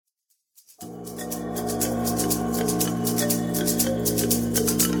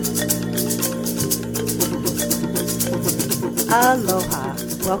Aloha.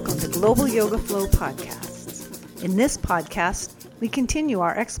 Welcome to Global Yoga Flow Podcasts. In this podcast, we continue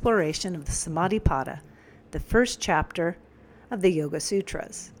our exploration of the Samadhi the first chapter of the Yoga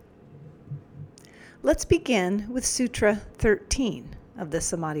Sutras. Let's begin with Sutra 13 of the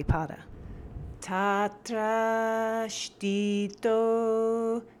Samadhi Tatra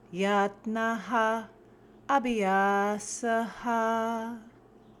shtito yatnaha abhyasaha.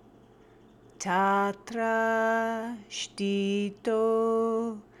 Tatra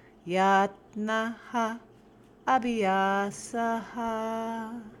shtito yatnaha abhyasaha.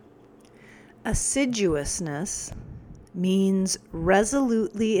 Assiduousness means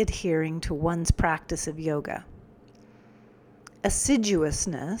resolutely adhering to one's practice of yoga.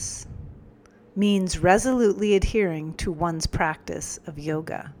 Assiduousness means resolutely adhering to one's practice of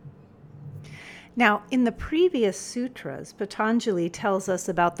yoga. Now, in the previous sutras, Patanjali tells us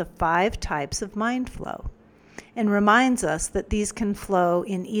about the 5 types of mind flow and reminds us that these can flow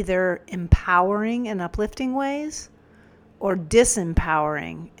in either empowering and uplifting ways or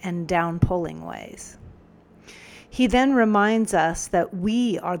disempowering and downpulling ways. He then reminds us that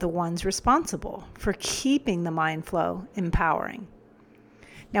we are the ones responsible for keeping the mind flow empowering.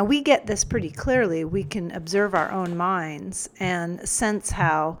 Now, we get this pretty clearly. We can observe our own minds and sense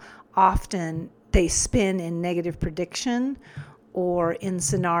how often they spin in negative prediction or in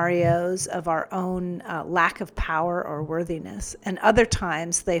scenarios of our own lack of power or worthiness. And other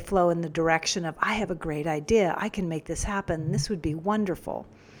times they flow in the direction of, I have a great idea. I can make this happen. This would be wonderful.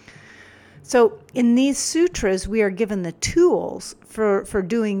 So in these sutras, we are given the tools for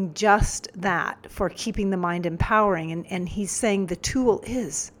doing just that, for keeping the mind empowering. And he's saying the tool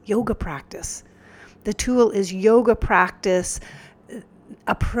is yoga practice. The tool is yoga practice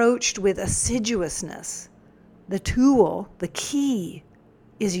approached with assiduousness. The tool, the key,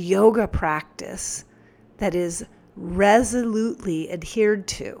 is yoga practice that is resolutely adhered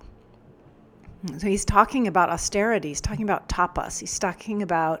to. So he's talking about austerity, he's talking about tapas, he's talking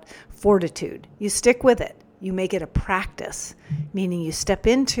about fortitude. You stick with it. You make it a practice, meaning you step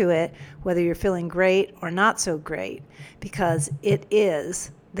into it whether you're feeling great or not so great, because it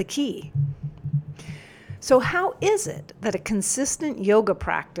is the key. So how is it that a consistent yoga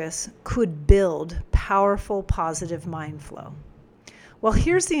practice could build powerful, positive mind flow? Well,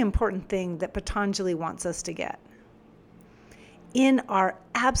 here's the important thing that Patanjali wants us to get. In our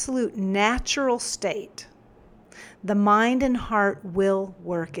absolute natural state, the mind and heart will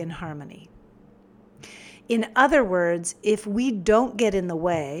work in harmony. In other words, if we don't get in the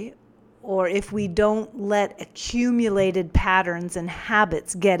way, or if we don't let accumulated patterns and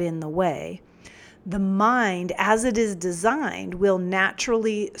habits get in the way, the mind, as it is designed, will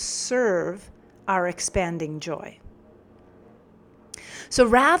naturally serve our expanding joy. So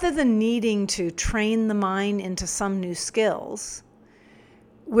rather than needing to train the mind into some new skills,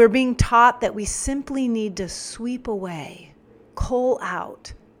 we're being taught that we simply need to sweep away, cull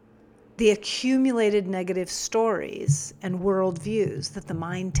out the accumulated negative stories and worldviews that the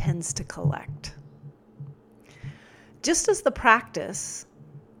mind tends to collect. Just as the practice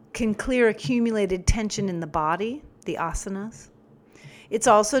can clear accumulated tension in the body, the asanas, it's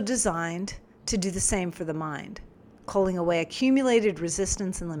also designed to do the same for the mind, culling away accumulated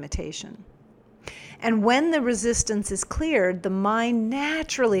resistance and limitation. And when the resistance is cleared, the mind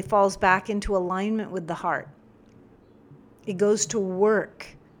naturally falls back into alignment with the heart. It goes to work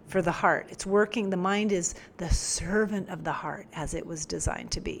for the heart. It's working. The mind is the servant of the heart as it was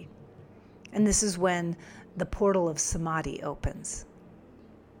designed to be. And this is when the portal of Samadhi opens.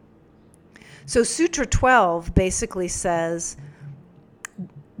 So Sutra 12 basically says,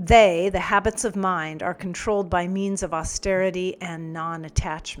 the habits of mind, are controlled by means of austerity and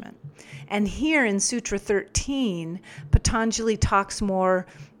non-attachment. And here in Sutra 13, Patanjali talks more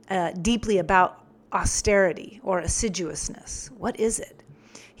deeply about austerity or assiduousness. What is it?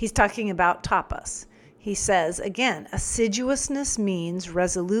 He's talking about tapas. He says, again, assiduousness means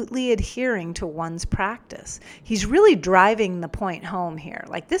resolutely adhering to one's practice. He's really driving the point home here.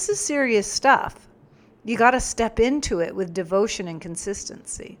 Like, this is serious stuff. You got to step into it with devotion and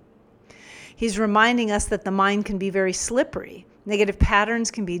consistency. He's reminding us that the mind can be very slippery. Negative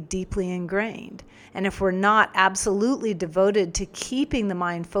patterns can be deeply ingrained. And if we're not absolutely devoted to keeping the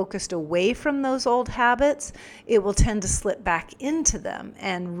mind focused away from those old habits, it will tend to slip back into them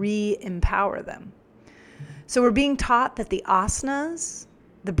and re-empower them. So we're being taught that the asanas,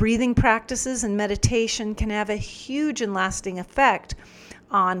 the breathing practices, and meditation can have a huge and lasting effect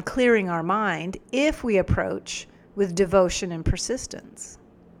on clearing our mind if we approach with devotion and persistence.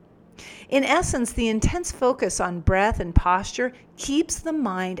 In essence, the intense focus on breath and posture keeps the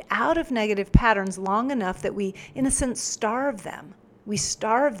mind out of negative patterns long enough that we, in a sense, starve them. We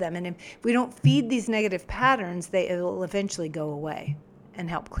starve them, and if we don't feed these negative patterns, they will eventually go away and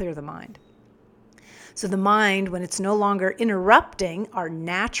help clear the mind. So the mind, when it's no longer interrupting our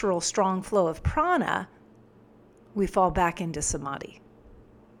natural strong flow of prana, we fall back into samadhi.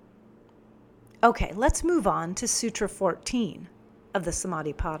 Okay, let's move on to Sutra 14 of the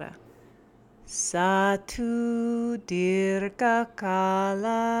Samadhipada. Satu dirgha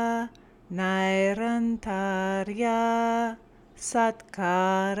kala nairantarya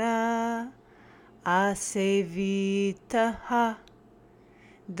satkara asevitaha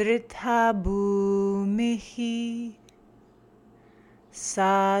dritha bhumihi.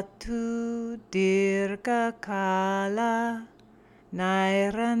 Satu dirgha kala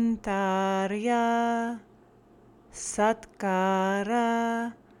nairantarya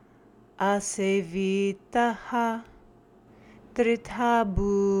satkara asevitaha dritha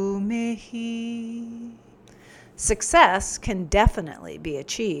bhumihi. Success can definitely be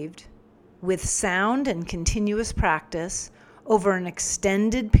achieved with sound and continuous practice over an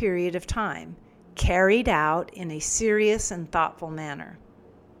extended period of time, carried out in a serious and thoughtful manner.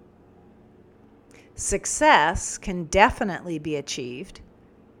 Success can definitely be achieved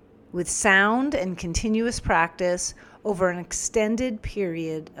with sound and continuous practice over an extended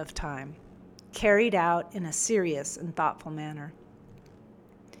period of time, carried out in a serious and thoughtful manner.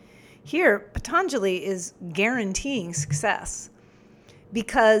 Here, Patanjali is guaranteeing success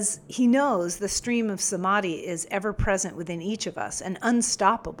because he knows the stream of samadhi is ever present within each of us and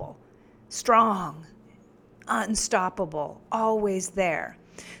unstoppable, strong, unstoppable, always there.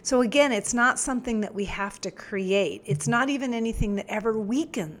 So again, it's not something that we have to create. It's not even anything that ever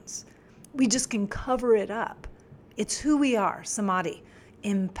weakens. We just can cover it up. It's who we are, samadhi,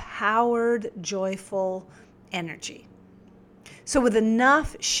 empowered, joyful energy. So with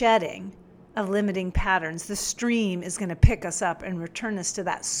enough shedding of limiting patterns, the stream is going to pick us up and return us to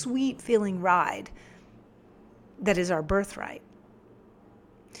that sweet feeling ride that is our birthright.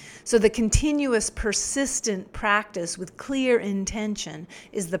 So the continuous, persistent practice with clear intention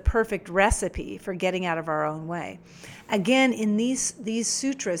is the perfect recipe for getting out of our own way. Again, in these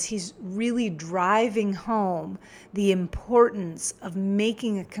sutras, he's really driving home the importance of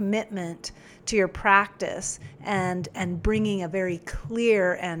making a commitment to your practice and bringing a very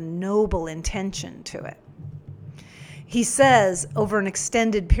clear and noble intention to it. He says over an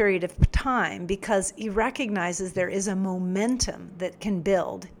extended period of time because he recognizes there is a momentum that can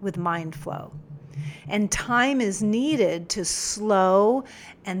build with mind flow. And time is needed to slow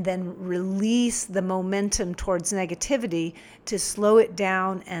and then release the momentum towards negativity, to slow it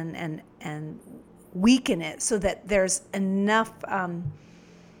down and weaken it so that there's enough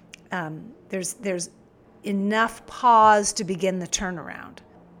there's enough pause to begin the turnaround.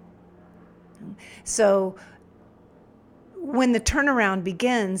 So when the turnaround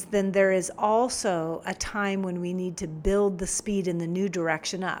begins, then there is also a time when we need to build the speed in the new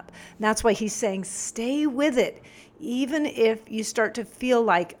direction up. And that's why he's saying stay with it. Even if you start to feel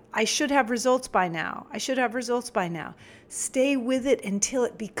like, I should have results by now. Stay with it until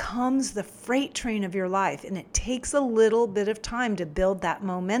it becomes the freight train of your life. And it takes a little bit of time to build that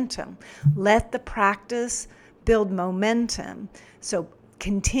momentum. Let the practice build momentum. So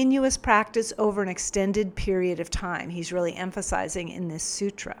continuous practice over an extended period of time. He's really emphasizing in this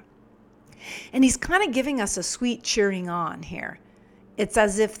sutra. And he's kind of giving us a sweet cheering on here. It's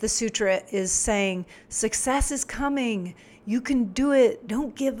as if the sutra is saying, success is coming. You can do it.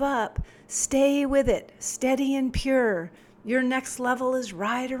 Don't give up. Stay with it. Steady and pure. Your next level is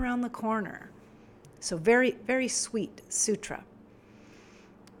right around the corner. So very, very sweet sutra.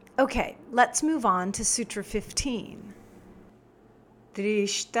 Okay, let's move on to Sutra 15.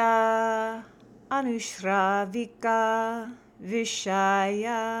 Drishta anushravika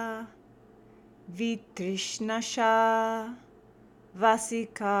vishaya vitrishnasha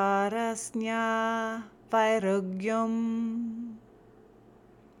vasikarasnya vairagyam.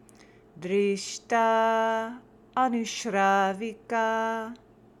 Drishta anushravika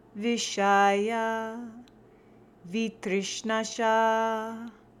vishaya vitrishnasha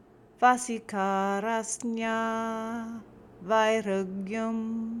vasikarasnya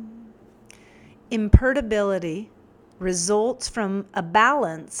vairagyam. Imperturbability results from a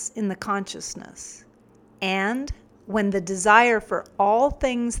balance in the consciousness, and when the desire for all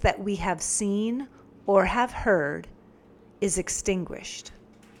things that we have seen or have heard is extinguished.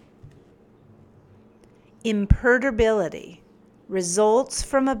 Imperturbability results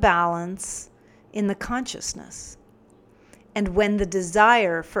from a balance in the consciousness, and when the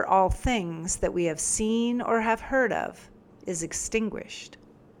desire for all things that we have seen or have heard of is extinguished.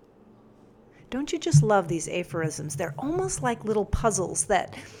 Don't you just love these aphorisms? They're almost like little puzzles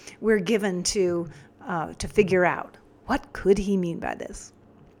that we're given to figure out. What could he mean by this?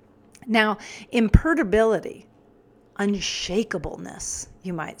 Now, imperturbability, unshakableness,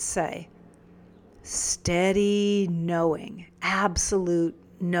 you might say, steady knowing, absolute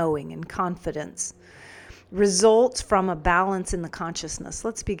knowing and confidence, results from a balance in the consciousness.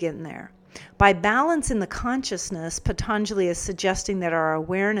 Let's begin there. By balance in the consciousness, Patanjali is suggesting that our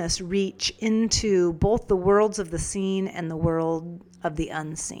awareness reach into both the worlds of the seen and the world of the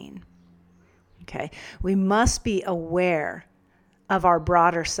unseen. Okay? We must be aware of our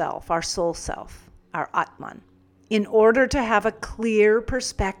broader self, our soul self, our Atman, in order to have a clear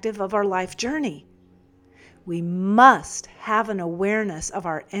perspective of our life journey. We must have an awareness of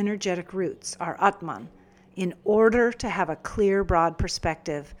our energetic roots, our Atman, in order to have a clear, broad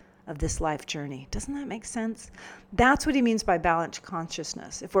perspective of this life journey. Doesn't that make sense? That's what he means by balanced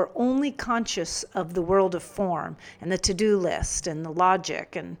consciousness. If we're only conscious of the world of form and the to-do list and the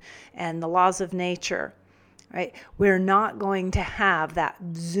logic and the laws of nature, right, we're not going to have that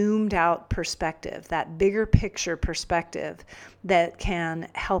zoomed out perspective, that bigger picture perspective that can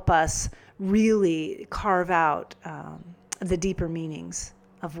help us really carve out the deeper meanings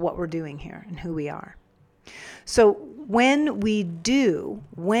of what we're doing here and who we are. So when we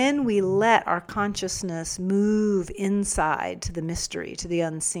let our consciousness move inside to the mystery, to the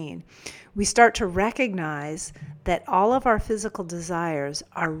unseen, we start to recognize that all of our physical desires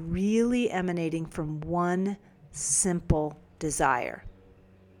are really emanating from one simple desire: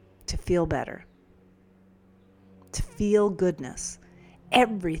 to feel better, to feel goodness.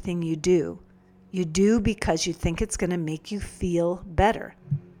 Everything you do because you think it's going to make you feel better.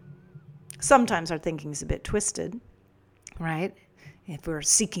 Sometimes our thinking is a bit twisted, right? If we're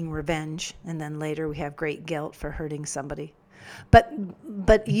seeking revenge, and then later we have great guilt for hurting somebody.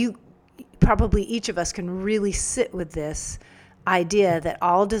 But you, probably each of us can really sit with this idea that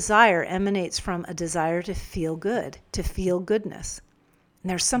all desire emanates from a desire to feel good, to feel goodness. And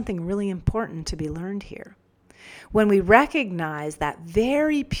there's something really important to be learned here. When we recognize that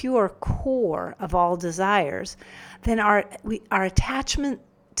very pure core of all desires, then our attachment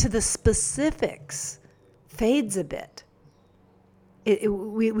to the specifics fades a bit.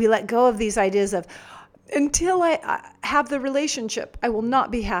 We let go of these ideas of, until I have the relationship, I will not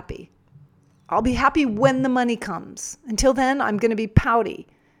be happy. I'll be happy when the money comes. Until then, I'm going to be pouty.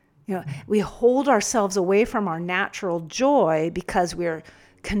 We hold ourselves away from our natural joy because we're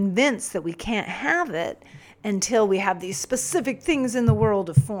convinced that we can't have it until we have these specific things in the world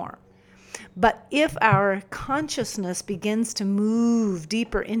of form. But if our consciousness begins to move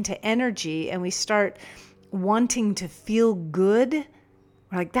deeper into energy and we start wanting to feel good,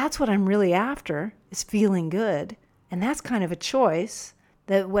 we're like, that's what I'm really after, is feeling good. And that's kind of a choice,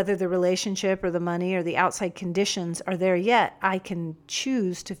 that whether the relationship or the money or the outside conditions are there yet, I can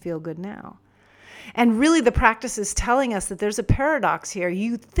choose to feel good now. And really the practice is telling us that there's a paradox here.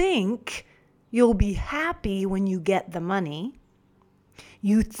 You think you'll be happy when you get the money.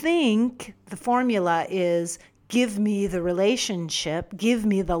 You think the formula is, give me the relationship, give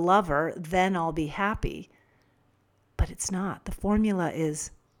me the lover, then I'll be happy. But it's not. The formula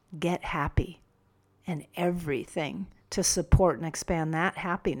is get happy. And everything to support and expand that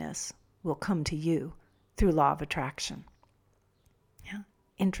happiness will come to you through law of attraction. Yeah,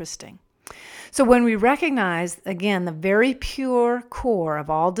 interesting. So when we recognize, again, the very pure core of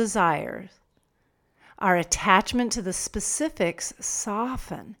all desires, our attachment to the specifics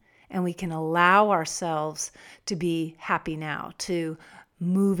soften, and we can allow ourselves to be happy now, to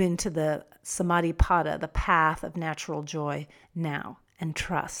move into the Samadhi pada, the path of natural joy now, and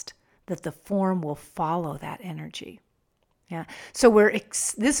trust that the form will follow that energy. Yeah. So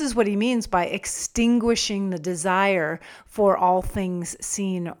this is what he means by extinguishing the desire for all things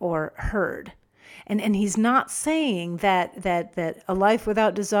seen or heard. And he's not saying that a life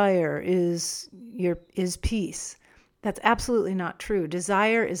without desire is peace. That's absolutely not true.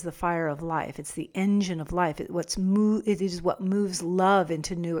 Desire is the fire of life. It's the engine of life. It is what moves love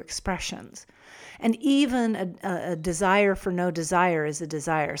into new expressions. And even a desire for no desire is a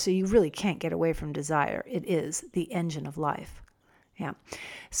desire. So you really can't get away from desire. It is the engine of life. Yeah.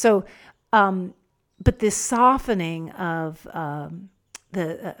 So, but this softening of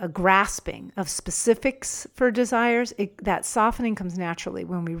a grasping of specifics for desires, that softening comes naturally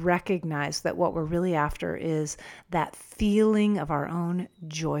when we recognize that what we're really after is that feeling of our own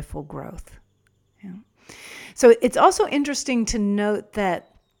joyful growth. Yeah. So it's also interesting to note that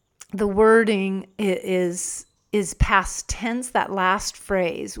the wording is is past tense, that last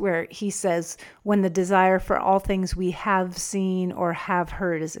phrase where he says, when the desire for all things we have seen or have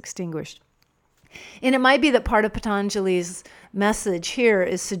heard is extinguished. And it might be that part of Patanjali's message here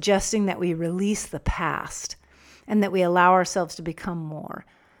is suggesting that we release the past and that we allow ourselves to become more.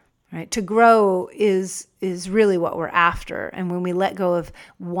 Right? To grow is really what we're after. And when we let go of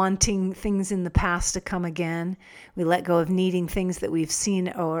wanting things in the past to come again, we let go of needing things that we've seen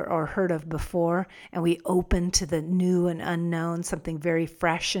or heard of before, and we open to the new and unknown, something very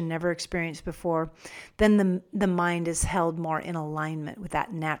fresh and never experienced before, then the mind is held more in alignment with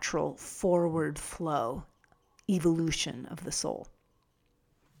that natural forward flow, evolution of the soul.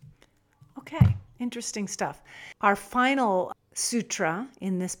 Okay, interesting stuff. Our final sutra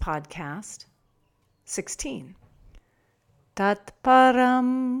in this podcast, 16. Tat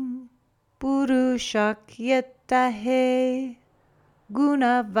param purushakyetahe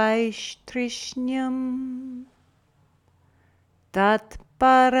guna vaishtrishyam. Tat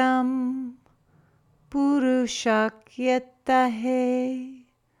param purushakyetahe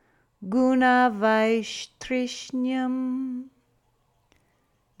guna vaishtrishyam.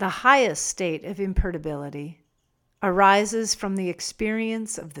 The highest state of imperturbability arises from the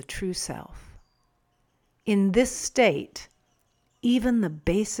experience of the true self. In this state, even the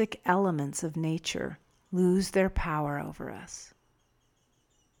basic elements of nature lose their power over us.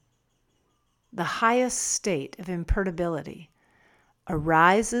 The highest state of imperturbability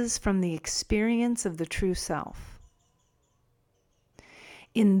arises from the experience of the true self.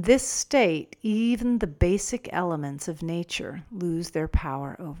 In this state, even the basic elements of nature lose their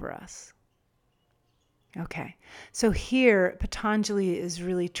power over us. Okay, so here Patanjali is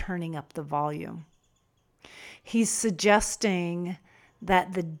really turning up the volume. He's suggesting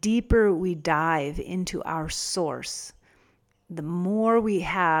that the deeper we dive into our source, the more we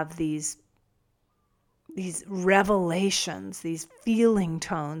have these revelations, these feeling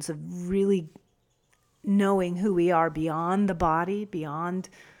tones of really knowing who we are beyond the body, beyond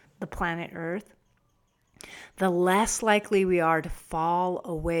the planet Earth, the less likely we are to fall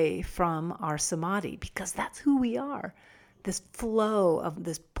away from our samadhi, because that's who we are. This flow of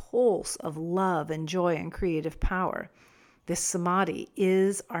this pulse of love and joy and creative power. This samadhi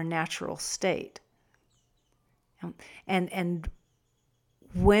is our natural state. And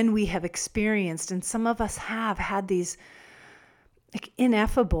when we have experienced, and some of us have had these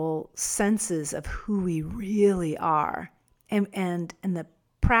ineffable senses of who we really are, and the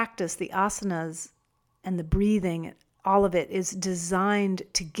practice, the asanas, and the breathing, all of it is designed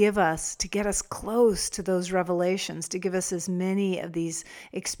to get us close to those revelations, to give us as many of these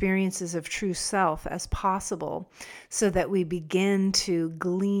experiences of true self as possible, so that we begin to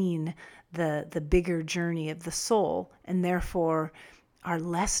glean the bigger journey of the soul, and therefore are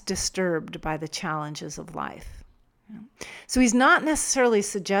less disturbed by the challenges of life. So he's not necessarily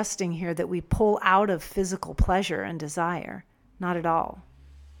suggesting here that we pull out of physical pleasure and desire. Not at all.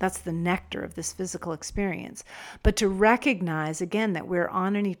 That's the nectar of this physical experience. But to recognize, again, that we're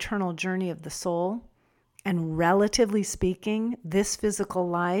on an eternal journey of the soul, and relatively speaking, this physical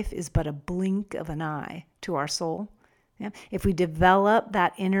life is but a blink of an eye to our soul. Yeah? If we develop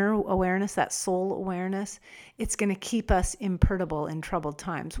that inner awareness, that soul awareness, it's going to keep us imperturbable in troubled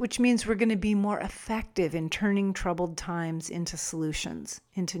times, which means we're going to be more effective in turning troubled times into solutions,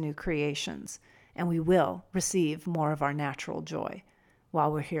 into new creations, and we will receive more of our natural joy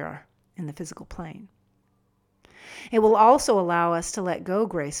while we're here in the physical plane. It will also allow us to let go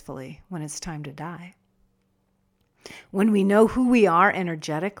gracefully when it's time to die. When we know who we are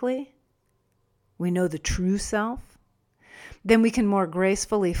energetically, we know the true self, then we can more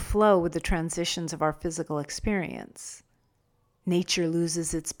gracefully flow with the transitions of our physical experience. Nature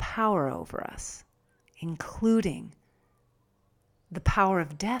loses its power over us, including the power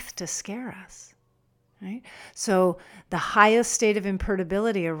of death to scare us. Right? So the highest state of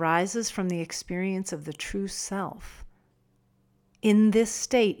imperturbability arises from the experience of the true self. In this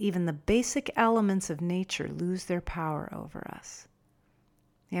state, even the basic elements of nature lose their power over us.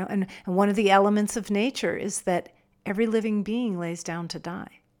 And one of the elements of nature is that every living being lays down to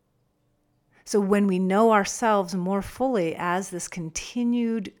die. So when we know ourselves more fully as this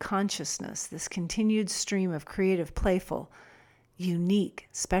continued consciousness, this continued stream of creative, playful, unique,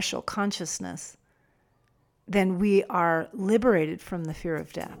 special consciousness, then we are liberated from the fear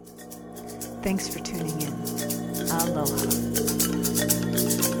of death. Thanks for tuning in. Aloha.